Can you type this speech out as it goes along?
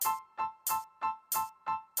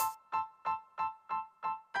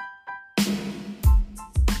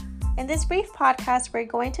In this brief podcast, we're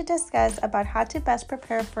going to discuss about how to best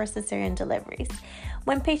prepare for cesarean deliveries.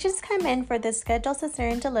 When patients come in for the scheduled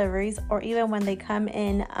cesarean deliveries, or even when they come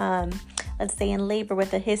in, let's say in labor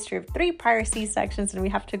with a history of 3 prior C-sections and we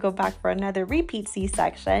have to go back for another repeat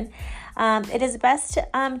C-section, it is best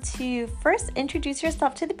to first introduce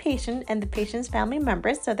yourself to the patient and the patient's family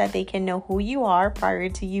members so that they can know who you are prior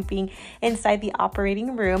to you being inside the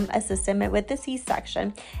operating room assisting with the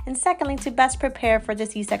C-section. And secondly, to best prepare for the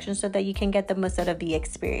C-section so that you can get the most out of the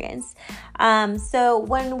experience. So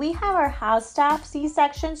when we have our house staff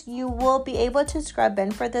C-sections, you will be able to scrub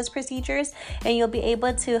in for those procedures and you'll be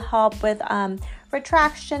able to help with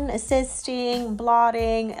retraction, assisting,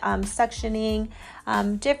 blotting, suctioning,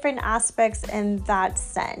 different aspects in that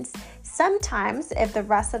sense. Sometimes if the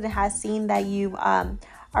resident has seen that you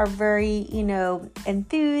are very,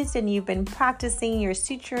 enthused and you've been practicing your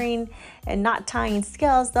suturing and not tying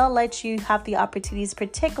skills, they'll let you have the opportunities,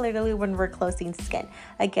 particularly when we're closing skin.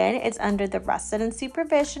 Again, it's under the resident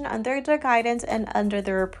supervision, under their guidance, and under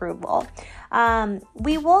their approval.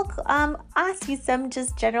 We will ask you some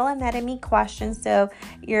just general anatomy questions. So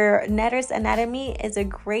your Netter's Anatomy is a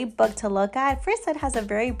great book to look at. First, it has a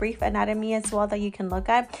very brief anatomy as well that you can look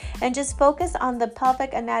at, and just focus on the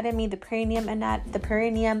pelvic anatomy, the perineum,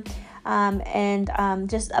 and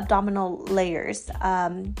just abdominal layers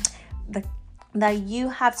that you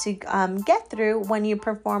have to get through when you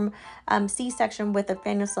perform C-section with a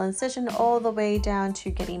facial incision all the way down to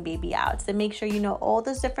getting baby out. So make sure you know all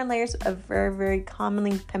those different layers. A very, very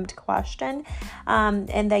commonly pimped question,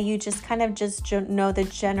 and that you just know the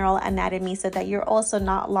general anatomy so that you're also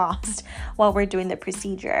not lost while we're doing the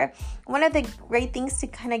procedure. One of the great things to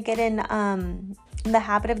kind of get in the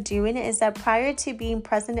habit of doing is that prior to being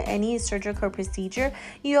present in any surgical procedure,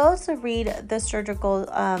 you also read the surgical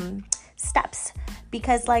steps,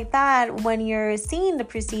 because like that, when you're seeing the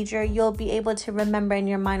procedure, you'll be able to remember in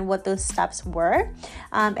your mind what those steps were,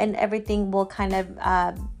 and everything will kind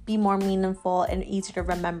of be more meaningful and easier to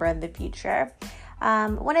remember in the future.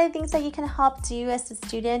 One of the things that you can help do as a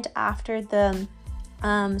student after the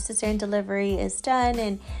cesarean delivery is done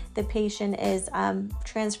and the patient is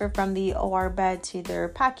transferred from the OR bed to their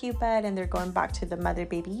PACU bed and they're going back to the mother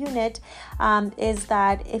baby unit, is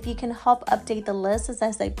that if you can help update the list,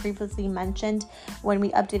 as I previously mentioned when we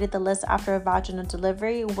updated the list after a vaginal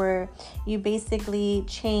delivery, where you basically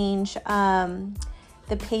change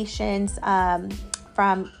the patients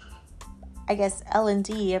from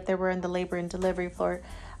L&D, if they were in the labor and delivery floor,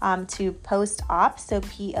 to post-op, so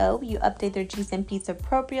PO, you update their G's and P's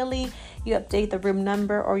appropriately, you update the room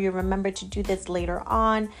number, or you remember to do this later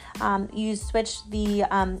on. You switch the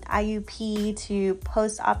IUP to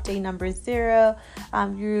post-op day number 0.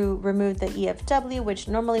 You remove the EFW, which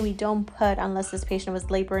normally we don't put unless this patient was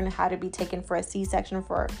laboring and had to be taken for a C-section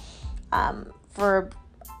for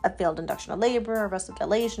a failed induction of labor, arrest of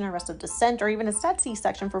dilation, arrest of descent, or even a stat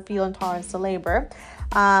C-section for fetal intolerance to labor.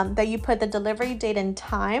 That you put the delivery date and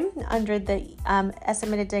time under the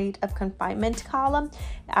estimated date of confinement column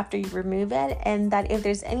after you remove it, and that if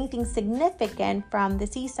there's anything significant from the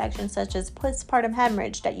C-section, such as postpartum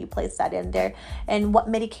hemorrhage, that you place that in there, and what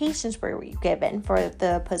medications were you given for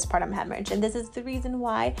the postpartum hemorrhage. And this is the reason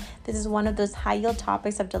why this is one of those high-yield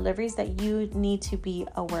topics of deliveries that you need to be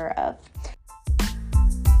aware of.